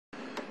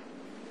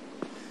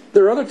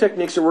There are other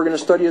techniques that we're going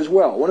to study as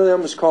well. One of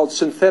them is called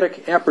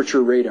synthetic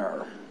aperture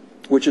radar,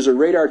 which is a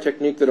radar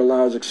technique that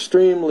allows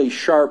extremely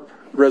sharp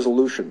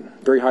resolution,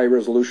 very high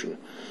resolution.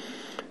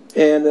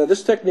 And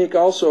this technique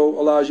also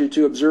allows you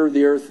to observe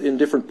the Earth in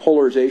different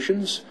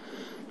polarizations.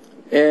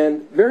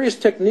 And various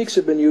techniques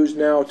have been used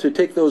now to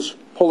take those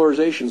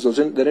polarizations,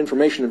 that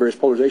information in various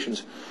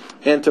polarizations,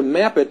 and to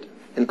map it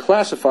and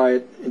classify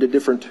it into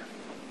different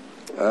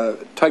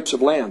types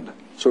of land.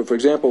 So, for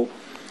example,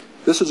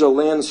 this is a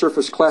land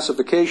surface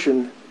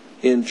classification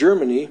in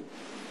Germany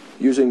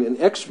using an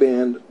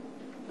X-band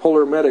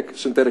polarimetric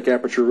synthetic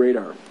aperture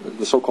radar,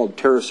 the so-called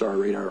TerraSAR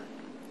radar.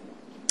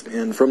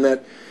 And from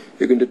that,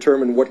 you can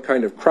determine what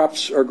kind of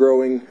crops are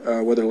growing,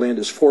 whether land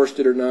is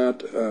forested or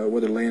not,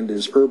 whether land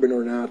is urban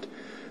or not.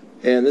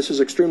 And this is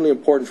extremely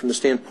important from the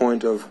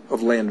standpoint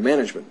of land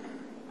management.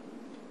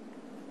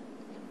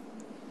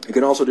 You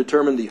can also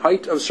determine the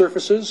height of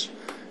surfaces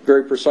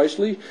very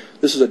precisely.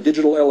 This is a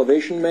digital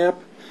elevation map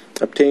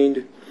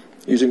obtained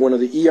using one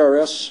of the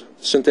ERS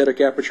synthetic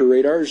aperture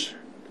radars.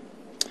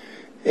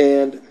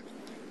 And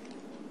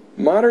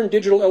modern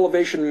digital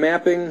elevation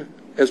mapping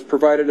has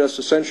provided us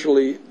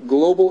essentially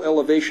global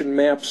elevation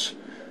maps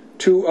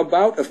to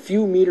about a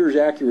few meters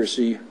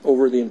accuracy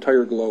over the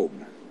entire globe.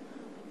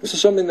 This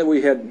is something that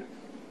we had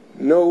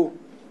no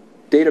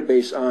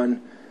database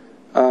on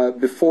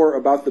before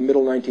about the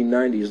middle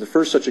 1990s. The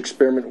first such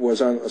experiment was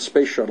on a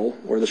space shuttle,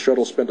 where the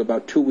shuttle spent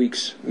about 2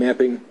 weeks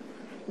mapping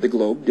the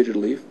globe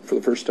digitally for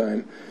the first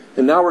time.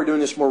 And now we're doing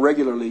this more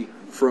regularly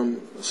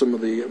from some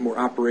of the more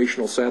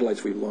operational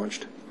satellites we've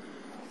launched.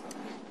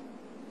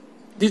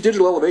 These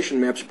digital elevation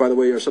maps, by the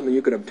way, are something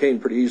you can obtain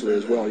pretty easily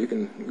as well. You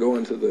can go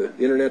onto the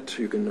internet,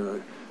 you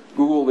can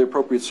Google the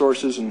appropriate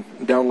sources and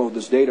download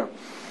this data.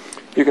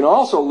 You can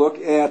also look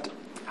at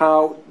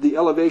how the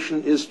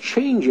elevation is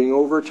changing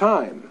over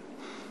time.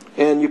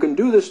 And you can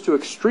do this to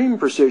extreme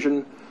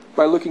precision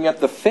by looking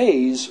at the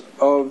phase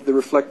of the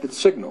reflected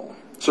signal.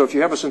 So if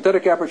you have a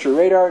synthetic aperture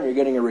radar and you're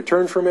getting a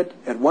return from it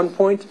at one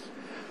point,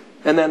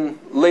 and then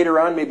later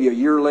on, maybe a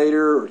year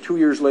later or 2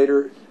 years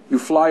later, you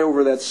fly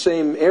over that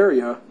same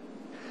area,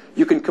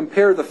 you can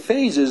compare the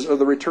phases of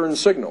the return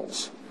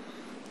signals.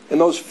 And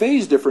those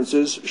phase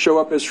differences show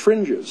up as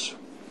fringes.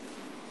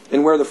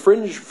 And where the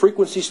fringe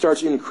frequency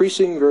starts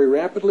increasing very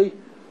rapidly,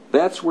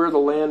 that's where the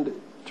land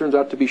turns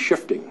out to be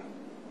shifting.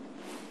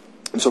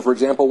 And so, for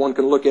example, one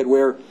can look at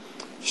where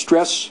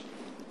stress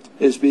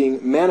is being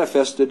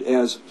manifested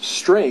as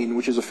strain,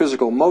 which is a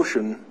physical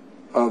motion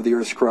of the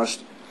Earth's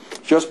crust,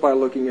 just by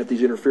looking at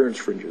these interference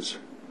fringes.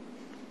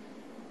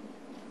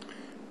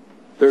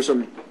 There's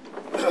some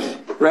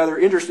rather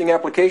interesting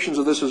applications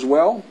of this as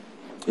well.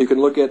 You can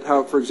look at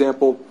how, for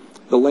example,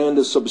 the land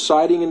is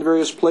subsiding in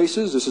various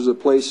places. This is a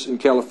place in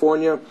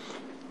California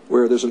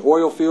where there's an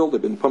oil field.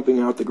 They've been pumping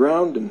out the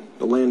ground, and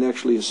the land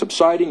actually is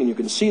subsiding, and you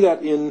can see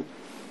that in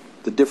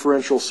the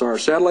differential SAR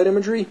satellite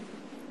imagery.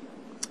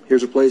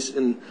 Here's a place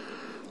in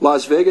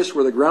Las Vegas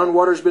where the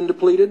groundwater has been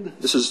depleted.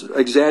 This is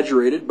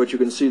exaggerated, but you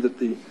can see that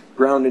the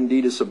ground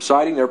indeed is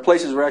subsiding. There are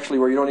places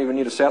where you don't even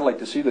need a satellite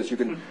to see this. You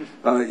can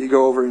you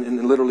go over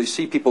and literally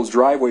see people's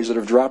driveways that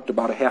have dropped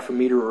about a half a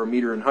meter or a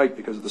meter in height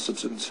because of the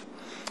subsidence.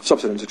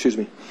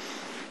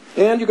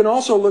 And you can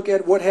also look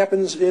at what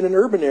happens in an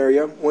urban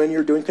area when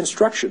you're doing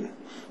construction.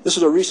 This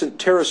is a recent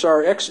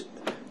TerraSAR X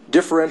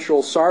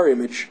differential SAR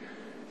image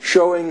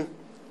showing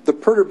the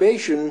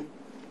perturbation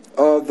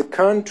of the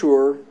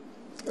contour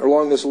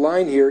along this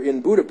line here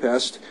in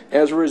Budapest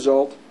as a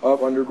result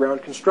of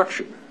underground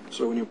construction.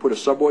 So when you put a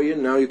subway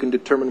in, now you can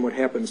determine what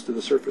happens to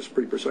the surface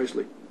pretty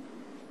precisely.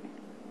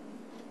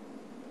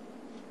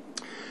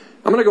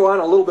 I'm going to go on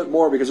a little bit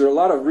more because there are a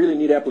lot of really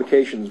neat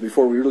applications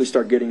before we really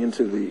start getting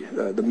into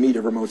the meat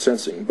of remote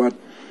sensing. But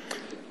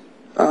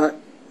there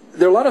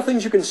are a lot of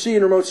things you can see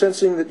in remote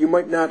sensing that you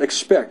might not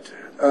expect.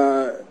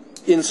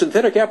 In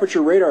synthetic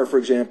aperture radar, for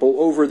example,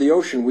 over the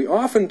ocean, we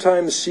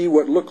oftentimes see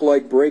what look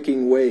like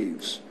breaking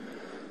waves.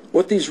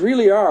 What these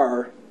really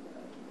are,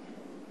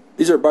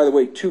 these are, by the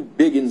way, too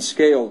big in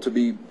scale to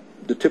be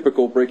the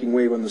typical breaking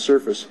wave on the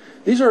surface.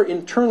 These are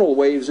internal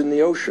waves in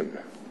the ocean.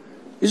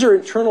 These are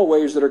internal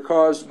waves that are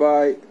caused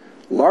by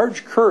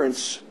large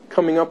currents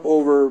coming up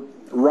over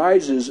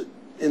rises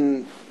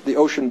in the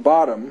ocean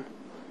bottom,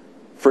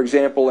 for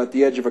example, at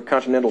the edge of a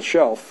continental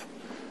shelf,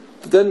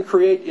 to then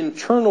create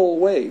internal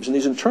waves. And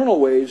these internal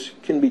waves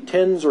can be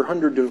tens or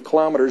hundreds of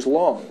kilometers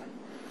long.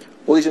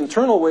 Well, these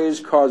internal waves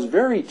cause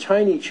very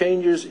tiny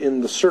changes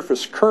in the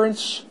surface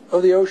currents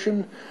of the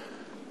ocean.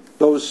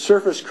 Those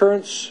surface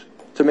currents,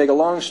 to make a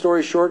long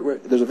story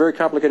short, there's a very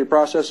complicated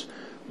process.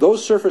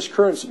 Those surface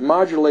currents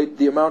modulate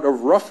the amount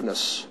of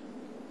roughness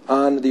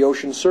on the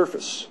ocean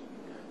surface.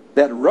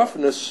 That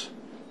roughness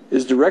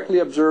is directly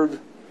observed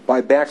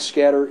by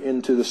backscatter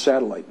into the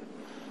satellite.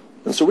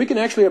 And so we can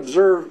actually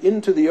observe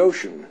into the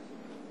ocean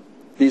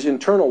these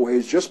internal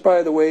waves just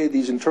by the way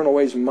these internal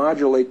waves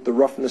modulate the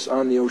roughness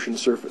on the ocean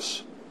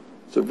surface.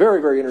 It's a very,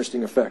 very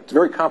interesting effect, a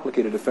very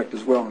complicated effect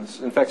as well. And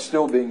it's, in fact,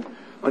 still being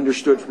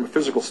understood from a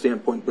physical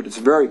standpoint, but it's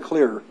very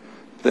clear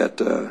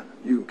that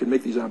you can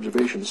make these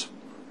observations.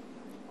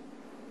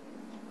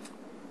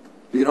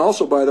 You can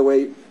also, by the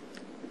way,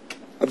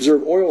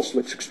 observe oil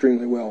slicks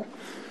extremely well.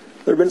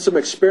 There have been some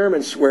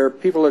experiments where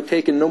people have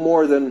taken no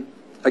more than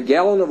a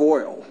gallon of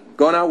oil,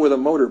 gone out with a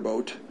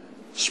motorboat,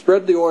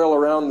 spread the oil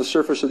around the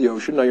surface of the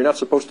ocean. Now, you're not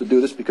supposed to do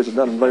this because it's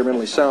not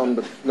environmentally sound,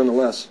 but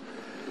nonetheless.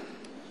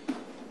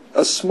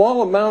 A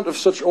small amount of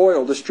such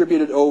oil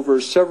distributed over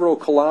several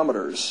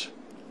kilometers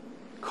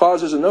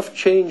causes enough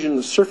change in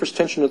the surface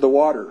tension of the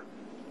water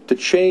to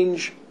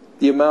change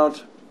the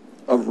amount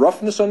of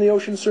roughness on the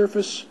ocean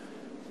surface,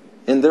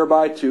 and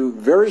thereby to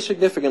very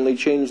significantly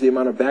change the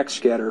amount of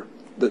backscatter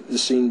that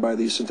is seen by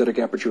these synthetic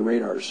aperture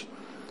radars.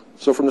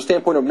 So from the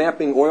standpoint of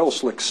mapping oil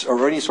slicks,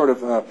 or any sort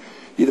of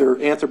either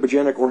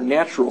anthropogenic or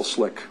natural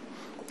slick,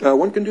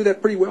 one can do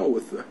that pretty well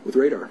with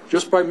radar,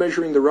 just by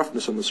measuring the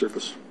roughness on the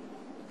surface.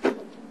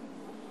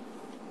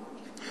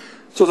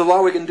 So there's a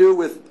lot we can do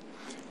with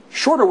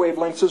shorter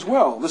wavelengths as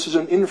well. This is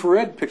an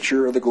infrared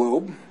picture of the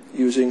globe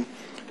using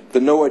the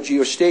NOAA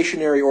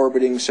geostationary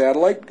orbiting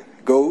satellite,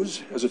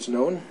 GOES as it's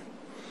known.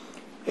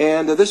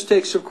 And this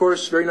takes, of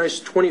course, very nice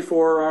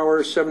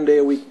 24-hour,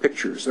 7-day-a-week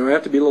pictures. Now, I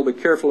have to be a little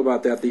bit careful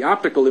about that. The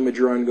optical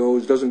imager on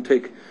GOES doesn't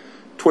take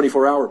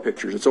 24-hour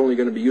pictures. It's only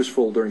going to be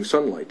useful during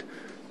sunlight.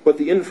 But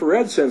the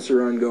infrared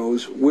sensor on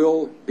GOES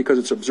will, because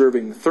it's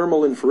observing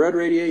thermal infrared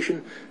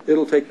radiation,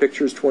 it'll take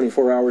pictures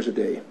 24 hours a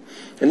day.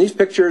 And these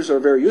pictures are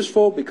very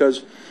useful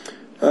because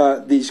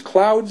these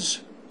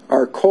clouds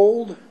are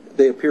cold.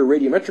 They appear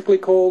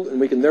radiometrically cold, and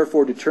we can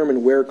therefore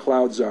determine where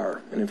clouds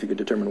are. And if you can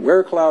determine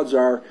where clouds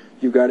are,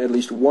 you've got at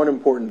least one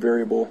important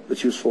variable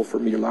that's useful for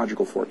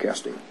meteorological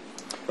forecasting.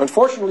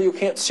 Unfortunately, you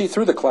can't see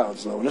through the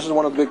clouds, though, and this is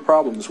one of the big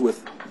problems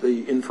with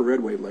the infrared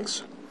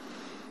wavelengths.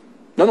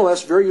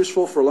 Nonetheless, very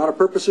useful for a lot of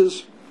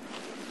purposes.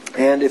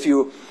 And if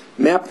you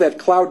map that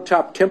cloud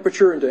top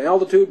temperature into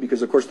altitude,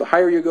 because, of course, the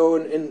higher you go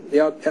in the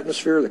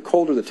atmosphere, the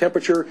colder the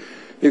temperature,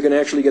 you can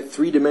actually get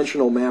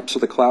three-dimensional maps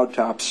of the cloud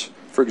tops.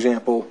 For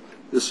example,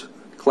 this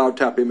cloud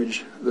top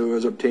image that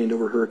was obtained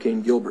over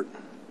Hurricane Gilbert.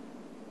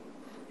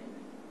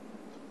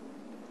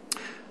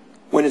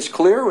 When it's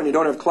clear, when you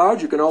don't have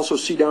clouds, you can also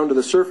see down to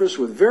the surface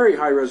with very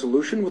high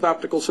resolution with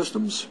optical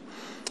systems.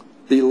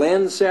 The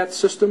Landsat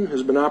system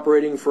has been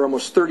operating for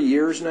almost 30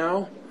 years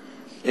now,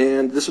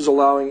 and this is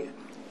allowing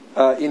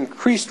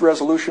increased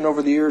resolution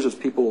over the years as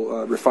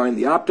people refine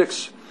the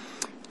optics,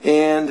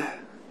 and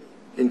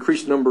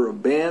increased number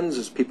of bands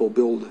as people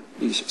build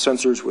these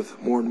sensors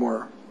with more and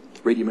more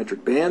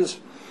radiometric bands.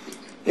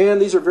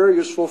 And these are very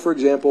useful, for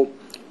example,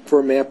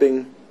 for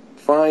mapping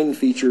fine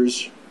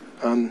features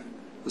on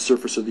the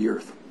surface of the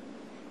Earth,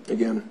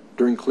 again,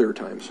 during clear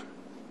times.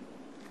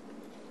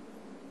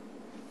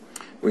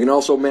 We can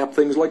also map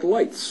things like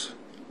lights.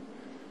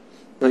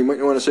 Now you might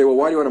want to say, well,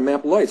 why do you want to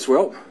map lights?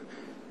 Well,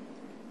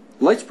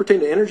 lights pertain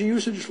to energy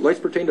usage, lights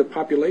pertain to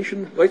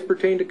population, lights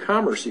pertain to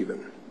commerce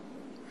even.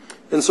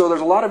 And so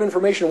there's a lot of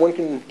information one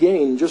can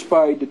gain just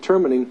by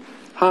determining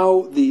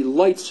how the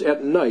lights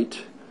at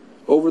night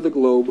over the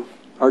globe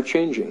are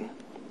changing.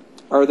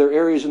 Are there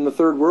areas in the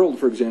third world,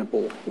 for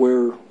example,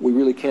 where we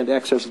really can't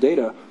access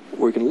data,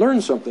 where we can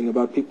learn something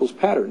about people's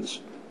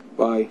patterns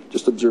by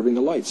just observing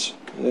the lights?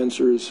 And the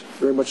answer is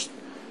very much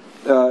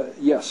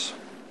yes.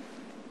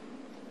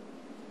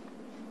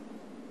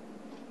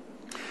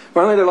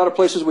 Finally, there are a lot of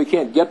places we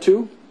can't get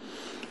to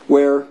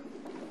where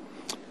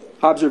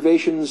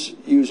observations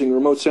using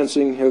remote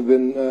sensing have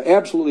been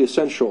absolutely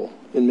essential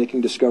in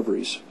making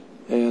discoveries.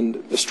 And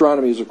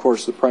astronomy is, of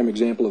course, the prime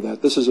example of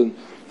that. This is an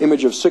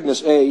image of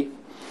Cygnus A.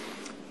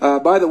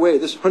 By the way,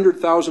 this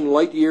 100,000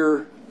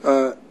 light-year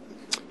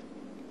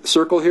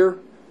circle here,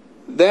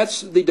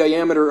 that's the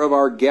diameter of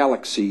our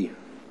galaxy.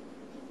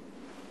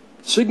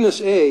 Cygnus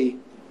A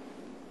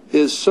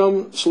is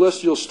some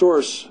celestial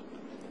source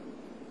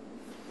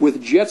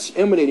with jets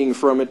emanating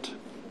from it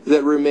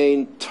that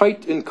remain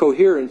tight and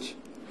coherent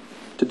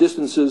to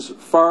distances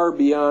far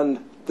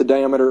beyond the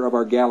diameter of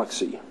our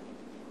galaxy.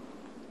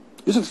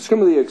 These are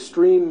some of the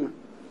extreme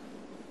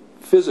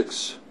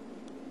physics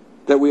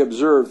that we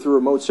observe through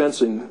remote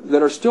sensing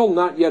that are still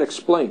not yet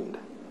explained,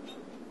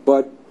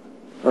 but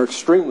are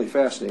extremely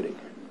fascinating.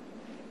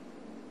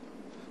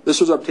 This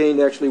was obtained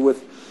actually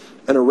with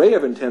an array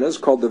of antennas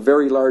called the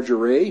Very Large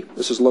Array.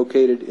 This is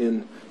located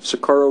in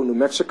Socorro, New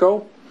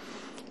Mexico.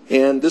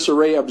 And this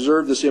array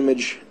observed this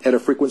image at a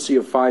frequency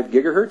of 5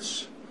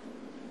 gigahertz.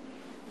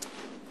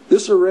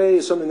 This array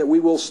is something that we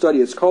will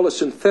study. It's called a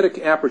synthetic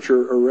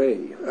aperture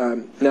array.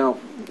 Now,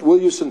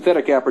 we'll use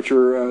synthetic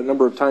aperture a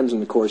number of times in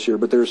the course here,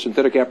 but there's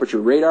synthetic aperture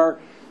radar.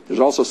 There's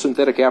also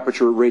synthetic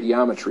aperture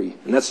radiometry.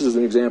 And this is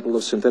an example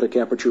of synthetic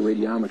aperture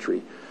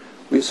radiometry.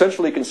 We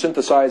essentially can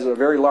synthesize a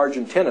very large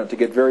antenna to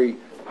get very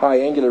high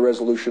angular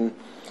resolution,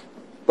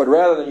 but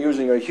rather than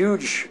using a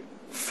huge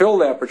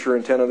filled aperture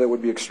antenna that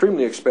would be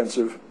extremely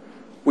expensive,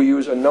 we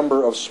use a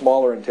number of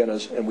smaller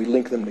antennas and we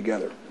link them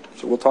together.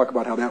 So we'll talk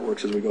about how that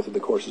works as we go through the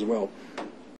course as well.